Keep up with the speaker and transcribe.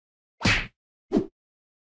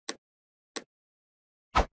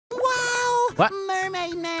What?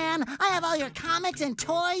 Mermaid Man, I have all your comics and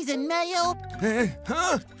toys and mail.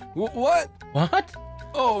 Huh? What? What?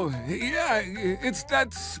 Oh, yeah, it's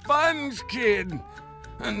that sponge kid.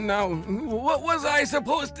 And now, what was I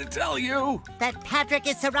supposed to tell you? That Patrick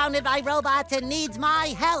is surrounded by robots and needs my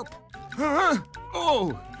help. Huh?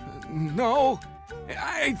 Oh, no.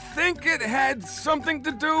 I think it had something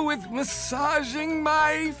to do with massaging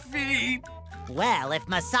my feet. Well, if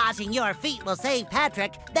massaging your feet will save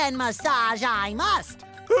Patrick, then massage I must.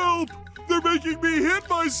 Help! They're making me hit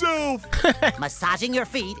myself! Massaging your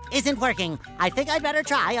feet isn't working. I think I'd better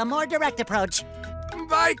try a more direct approach.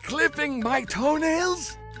 By clipping my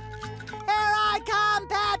toenails? Here I come,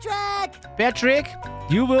 Patrick! Patrick,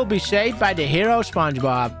 you will be saved by the hero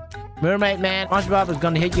SpongeBob. Mermaid Man, SpongeBob is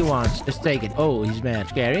gonna hit you once. Let's take it. Oh, he's mad.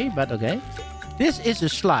 Scary, but okay. This is a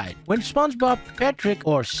slide. When SpongeBob, Patrick,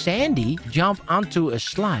 or Sandy jump onto a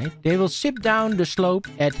slide, they will zip down the slope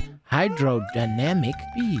at hydrodynamic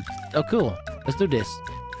speed. Oh, cool. Let's do this.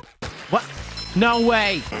 What? No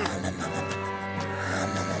way!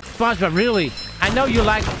 SpongeBob, really? I know you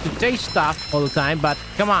like to taste stuff all the time, but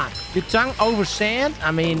come on. Your tongue over sand? I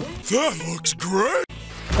mean... That looks great!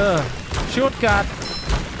 Shortcut.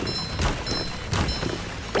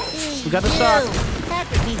 We got to start.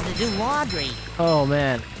 Patrick needs to do laundry. Oh,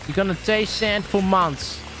 man. You're gonna taste sand for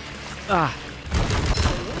months. Ah.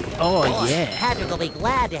 Oh, Boy, yeah. Patrick will be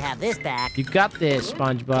glad to have this back. You got this,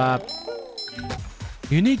 SpongeBob.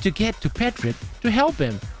 You need to get to Patrick to help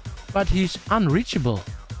him, but he's unreachable.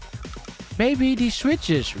 Maybe these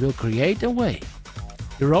switches will create a way.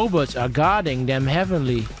 The robots are guarding them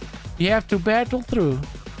heavily. You have to battle through.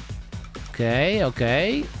 Okay,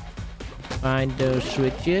 okay. Find those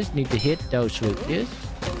switches. Need to hit those switches.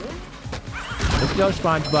 Let's go,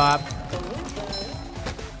 SpongeBob.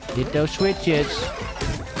 Hit those switches.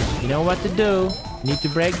 You know what to do. Need to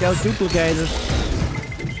break those duplicators.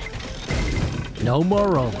 No more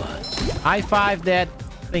robots. High five that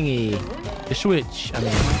thingy. The switch, I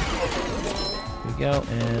mean. Here we go,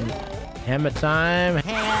 and hammer time.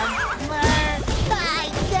 Hammer! I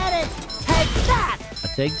get it! Take that!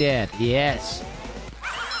 I'll take that, yes.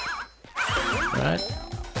 Right.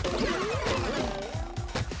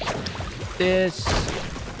 This.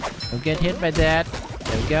 Don't get hit by that.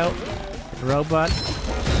 There we go. Robot.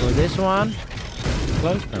 For this one.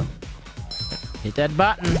 Close. No. Hit that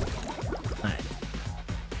button. Nice.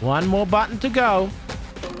 One more button to go.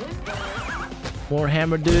 More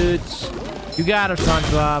hammer dudes. You got him,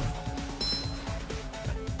 SpongeBob.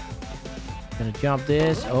 Gonna jump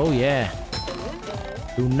this. Oh yeah.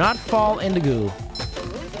 Do not fall in the goo.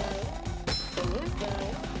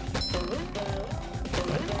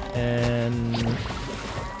 And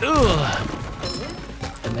ugh,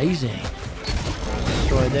 amazing.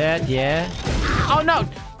 Destroy that, yeah. Oh no,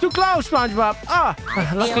 too close, SpongeBob. Ah,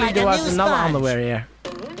 oh, luckily like there was new another sponge. underwear here.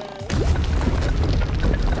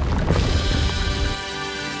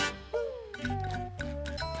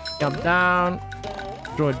 Jump down,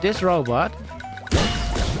 destroy this robot.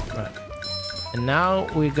 Right. And now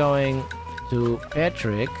we're going to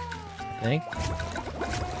Patrick, I think.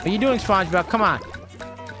 What are you doing, SpongeBob? Come on.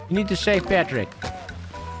 You need to save Patrick.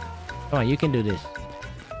 Come on, you can do this.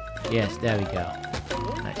 Yes, there we go.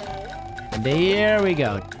 Nice. And there we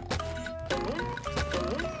go.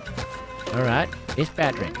 Alright, it's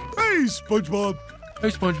Patrick. Hey, SpongeBob! Hey,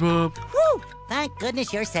 SpongeBob. Whew! Thank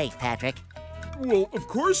goodness you're safe, Patrick. Well, of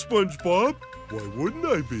course, SpongeBob. Why wouldn't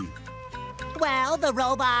I be? Well, the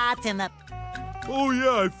robots and the... Oh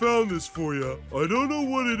yeah, I found this for you. I don't know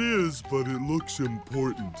what it is, but it looks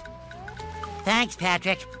important. Thanks,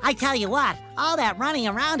 Patrick. I tell you what, all that running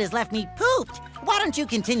around has left me pooped. Why don't you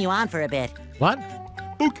continue on for a bit? What?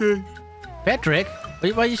 Okay. Patrick?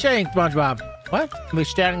 What are you saying, SpongeBob? What? We're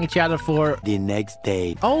staring at each other for... The next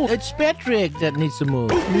day. Oh, it's Patrick that needs to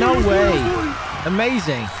move. No way.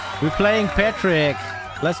 Amazing. We're playing Patrick.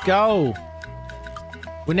 Let's go.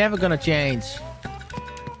 We're never gonna change.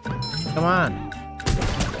 Come on.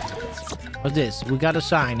 What's this? We got a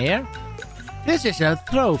sign here. This is a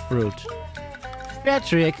throw fruit.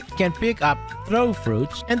 Patrick can pick up throw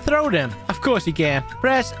fruits and throw them. Of course he can.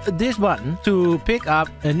 Press this button to pick up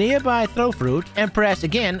a nearby throw fruit and press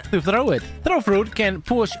again to throw it. Throw fruit can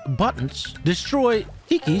push buttons, destroy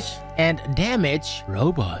tikis, and damage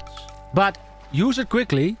robots. But use it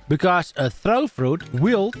quickly because a throw fruit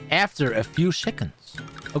will after a few seconds.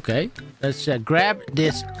 Okay, let's grab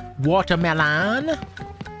this watermelon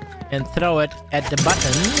and throw it at the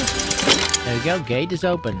button. There we go, gate is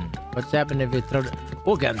open. What's happening if you throw it?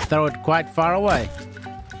 Oh, can throw it quite far away.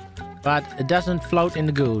 But it doesn't float in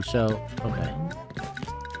the goo, so okay.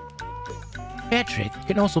 Patrick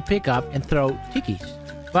can also pick up and throw tikis,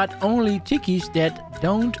 but only tikis that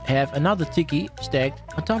don't have another tiki stacked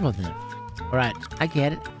on top of them. Alright, I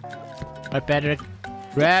get it. Alright, Patrick,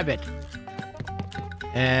 grab it.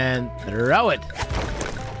 And throw it.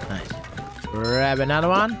 Nice. Grab another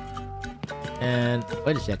one. And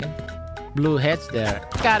wait a second. Blue heads there.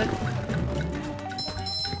 Got it.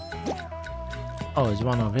 Oh, there's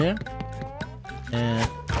one over here. And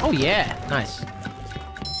oh yeah, nice.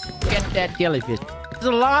 Get that jellyfish. There's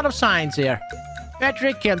a lot of signs here.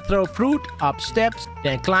 Patrick can throw fruit up steps,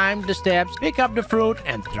 then climb the steps, pick up the fruit,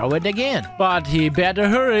 and throw it again. But he better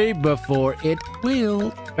hurry before it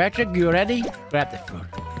will. Patrick, you ready? Grab the fruit.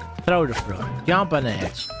 Throw the fruit. Jump on the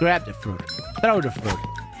edge. Grab the fruit. Throw the fruit.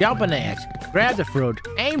 Jump on the edge. Grab the fruit.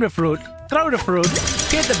 Aim the fruit. Throw the fruit.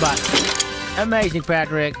 Hit the button. Amazing,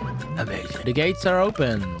 Patrick. Amazing. The gates are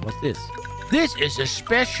open. What's this? This is a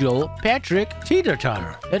special Patrick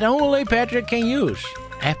teeter-totter that only Patrick can use.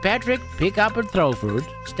 Have Patrick pick up and throw fruit,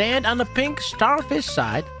 stand on the pink starfish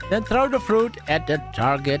side, then throw the fruit at the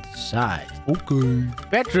target side. Okay.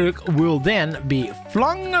 Patrick will then be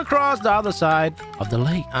flung across the other side of the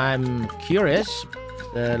lake. I'm curious.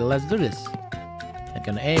 Let's do this. I'm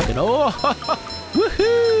gonna aim it. Oh,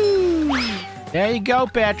 woohoo! There you go,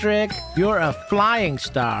 Patrick. You're a flying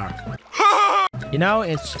star. You know,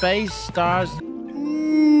 in space, stars...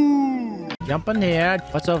 Jump in here.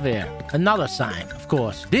 What's over here? Another sign, of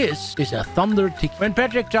course. This is a thunder tiki. When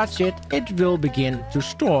Patrick touches it, it will begin to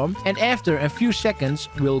storm, and after a few seconds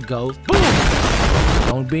will go boom.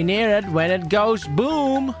 Don't be near it when it goes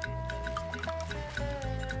boom.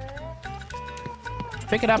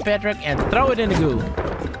 Pick it up, Patrick, and throw it in the goo.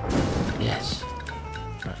 Yes.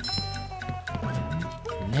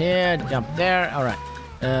 And here, jump there. All right.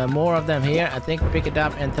 More of them here. I think pick it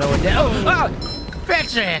up and throw it there. Oh,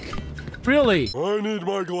 Patrick! Really? I need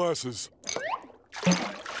my glasses.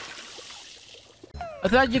 I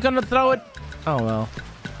thought you were gonna throw it. Oh well.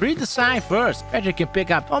 Read the sign first. Patrick can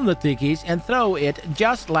pick up on the tikis and throw it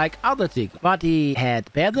just like other tikis. But he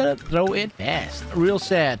had better throw it fast. Real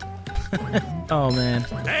sad. Oh man.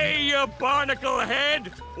 Hey, you barnacle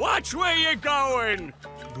head! Watch where you're going!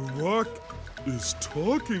 The rock is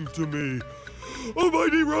talking to me.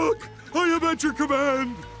 Almighty Rock, I am at your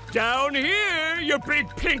command. Down here, you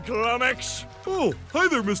big pink lummox! Oh, hi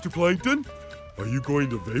there, Mr. Plankton. Are you going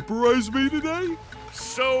to vaporize me today?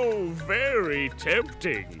 So very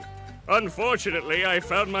tempting. Unfortunately, I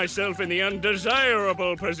found myself in the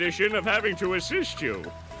undesirable position of having to assist you.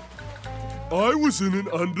 I was in an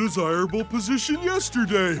undesirable position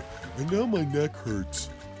yesterday, and now my neck hurts.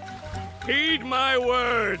 Heed my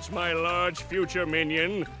words, my large future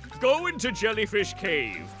minion. Go into Jellyfish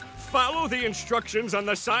Cave. Follow the instructions on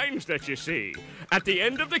the signs that you see. At the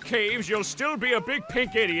end of the caves, you'll still be a big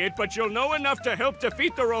pink idiot, but you'll know enough to help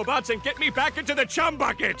defeat the robots and get me back into the chum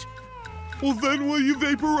bucket. Well, then will you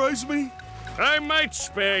vaporize me? I might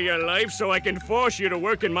spare your life so I can force you to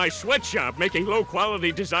work in my sweatshop making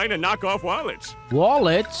low-quality design and knockoff wallets.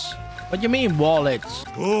 Wallets? What do you mean, wallets?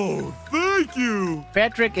 Oh, thank you.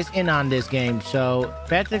 Patrick is in on this game, so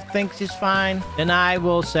Patrick thinks it's fine, then I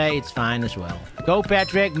will say it's fine as well. Go,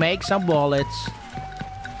 Patrick, make some wallets.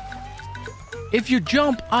 If you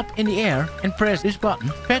jump up in the air and press this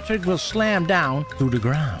button, Patrick will slam down to the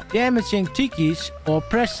ground, damaging tikis or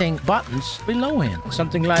pressing buttons below him.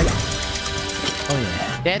 Something like... Oh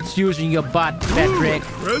yeah, that's using your butt, Patrick.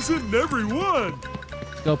 Ooh, present everyone.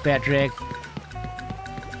 Let's go, Patrick.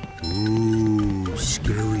 Ooh,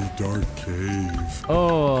 scary dark cave.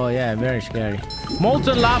 Oh yeah, very scary.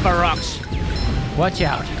 Molten lava rocks. Watch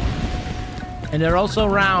out. And they're also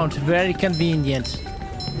round, very convenient.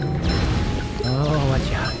 Oh,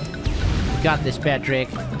 watch out. Got this, Patrick.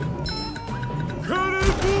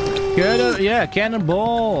 Cannonball! Yeah,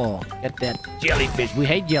 cannonball. Get that jellyfish. We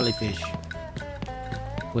hate jellyfish.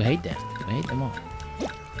 We hate them. We hate them all.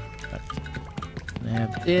 I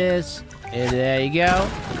have this. And there you go.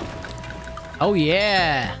 Oh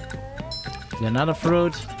yeah. Got another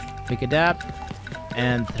fruit. Pick it up.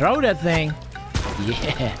 And throw that thing.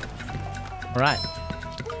 Yeah. Alright.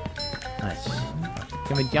 Nice.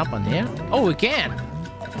 Can we jump on here? Oh, we can.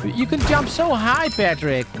 You can jump so high,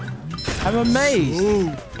 Patrick. I'm amazed.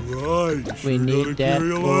 Oh, right. We need that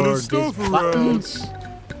for these buttons.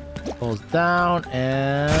 Pulls down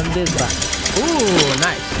and this button. Ooh,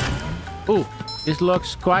 nice. Ooh, this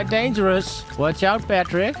looks quite dangerous. Watch out,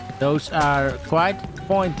 Patrick. Those are quite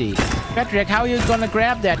pointy. Patrick, how are you gonna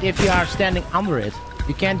grab that if you are standing under it?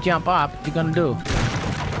 You can't jump up. What you gonna do?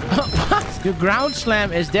 What? Your ground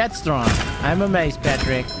slam is that strong. I'm amazed,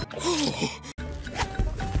 Patrick.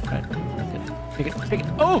 Right. Pick it. Pick it.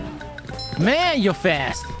 Oh! Man, you're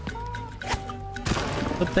fast.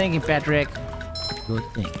 Good thinking, Patrick. Good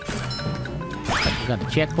thinking. We got the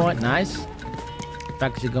checkpoint. Nice.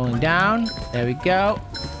 Buckets are going down. There we go.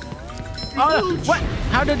 Oh, no. What?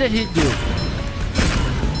 How did it hit you?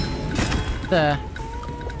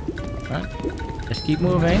 Right. Just keep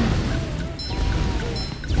moving.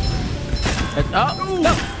 Oh,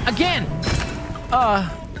 no. Again.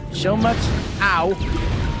 So much. Ow.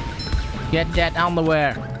 Get that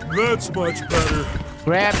underwear. That's much better.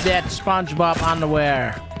 Grab that SpongeBob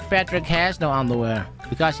underwear. Patrick has no underwear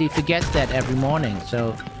because he forgets that every morning.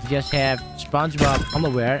 So you just have SpongeBob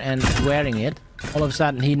underwear and wearing it. All of a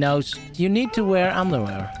sudden he knows you need to wear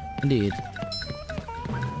underwear. Indeed.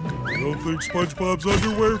 I don't think SpongeBob's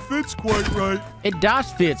underwear fits quite right. It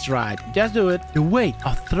does fit right. Just do it. The weight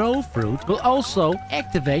of throw fruit will also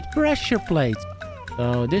activate pressure plates.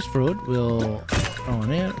 So this fruit will throw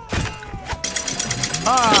in here.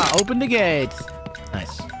 Ah, open the gate.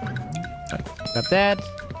 Nice. Right, got that.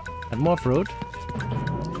 Got more fruit.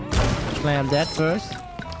 Slam that first.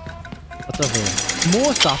 What's over here?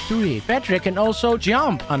 More stuff to read. Patrick can also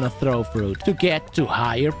jump on a throw fruit to get to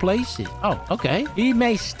higher places. Oh, okay. He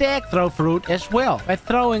may stack throw fruit as well by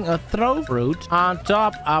throwing a throw fruit on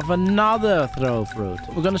top of another throw fruit.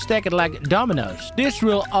 We're gonna stack it like dominoes. This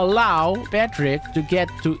will allow Patrick to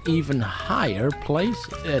get to even higher places.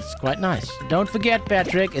 It's quite nice. Don't forget,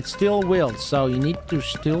 Patrick, it still will, so you need to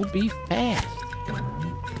still be fast.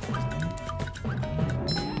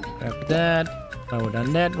 Grab that. Throw it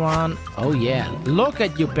on that one. Oh yeah. Look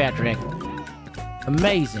at you, Patrick.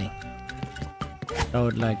 Amazing. Throw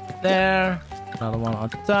it like there. Another one on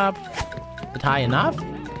top. Is it high enough?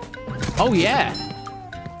 Oh yeah.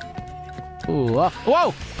 Ooh. Oh.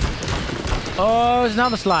 Whoa. Oh, it's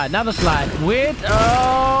another slide. Another slide. With.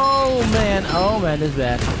 Oh man. Oh man. This is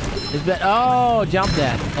bad. This is bad. Oh, jump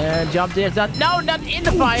that. Jump this. No, not in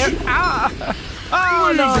the fire. Ah.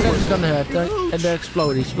 Oh no, that's gonna hurt. And the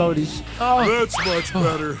explodies. Oh. That's much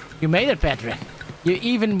better. You made it, Patrick. You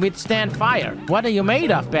even withstand fire. What are you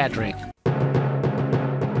made of, Patrick?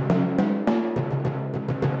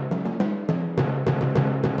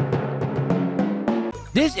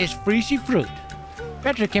 This is Freezy Fruit.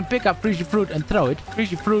 Patrick can pick up Freezy Fruit and throw it.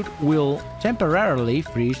 Freezy Fruit will temporarily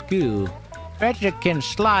freeze goo. Patrick can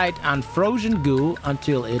slide on frozen goo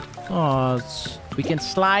until it... Oh, we can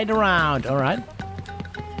slide around. All right.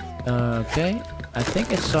 Okay. I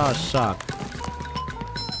think I saw a sock.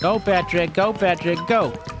 Go, Patrick. Go, Patrick.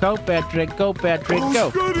 Go. Go, Patrick. Go, Patrick. Go.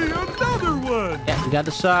 Oh, goody, another one. Yeah, we got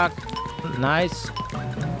the sock. Nice.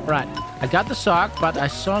 Right. I got the sock, but I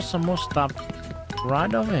saw some more stuff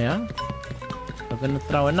right over here. I'm gonna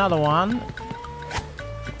throw another one.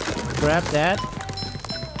 Grab that.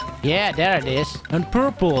 Yeah, there it is. And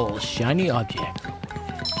purple shiny object.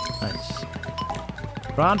 Nice.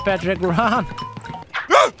 Run, Patrick, run.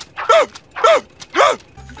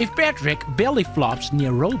 If Patrick belly flops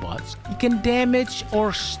near robots, he can damage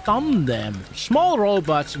or stun them. Small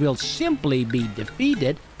robots will simply be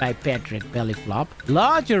defeated by Patrick belly flop.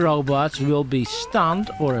 Larger robots will be stunned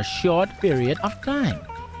for a short period of time.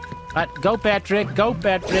 Right, go Patrick,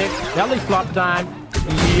 belly flop time.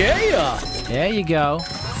 Yeah! There you go.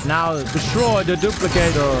 Now destroy the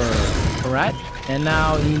duplicator. Alright, and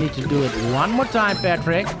now you need to do it one more time,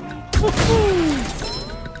 Patrick.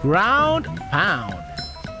 Ground pound.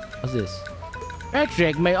 What's this?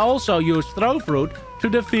 Patrick may also use throw fruit to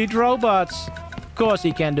defeat robots. Of course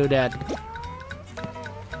he can do that.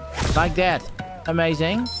 Like that.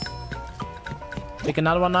 Amazing. Pick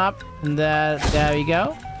another one up. And there we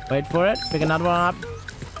go. Wait for it. Pick another one up.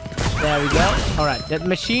 There we go. Alright, that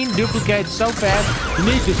machine duplicates so fast. You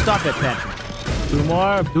need to stop it, Patrick. Two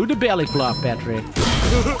more. Do the belly flop, Patrick.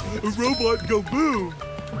 A robot go boom.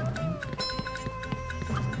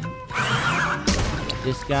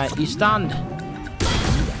 This guy, he's stunned.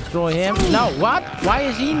 Destroy him. No, what? Why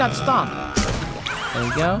is he not stunned? There we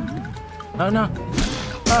go. Oh, no.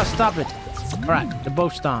 Oh, stop it. Alright, they're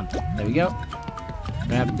both stunned. There we go.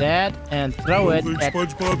 Grab that and throw it at...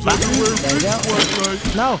 SpongeBob's underwear There we go.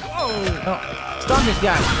 right. No. No. Stun this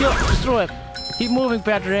guy. Kill. Destroy it. Keep moving,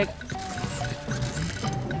 Patrick.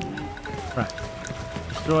 Right.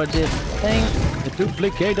 Destroy this thing. The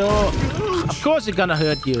duplicator. Of course it's gonna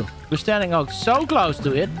hurt you. We're standing out so close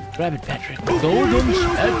to it. Grab it, Patrick. Golden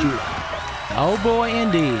spatula. Oh boy,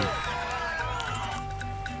 indeed.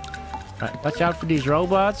 Right, watch out for these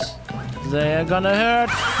robots. They're gonna hurt.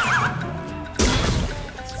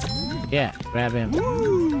 Yeah, grab him.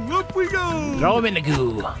 Woo, up we go. Throw him in the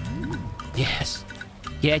goo. Yes.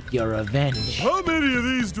 Get your revenge. How many of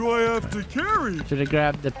these do I have to carry? Should I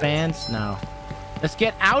grab the pants? No. Let's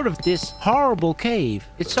get out of this horrible cave.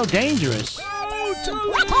 It's so dangerous.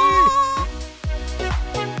 Totally!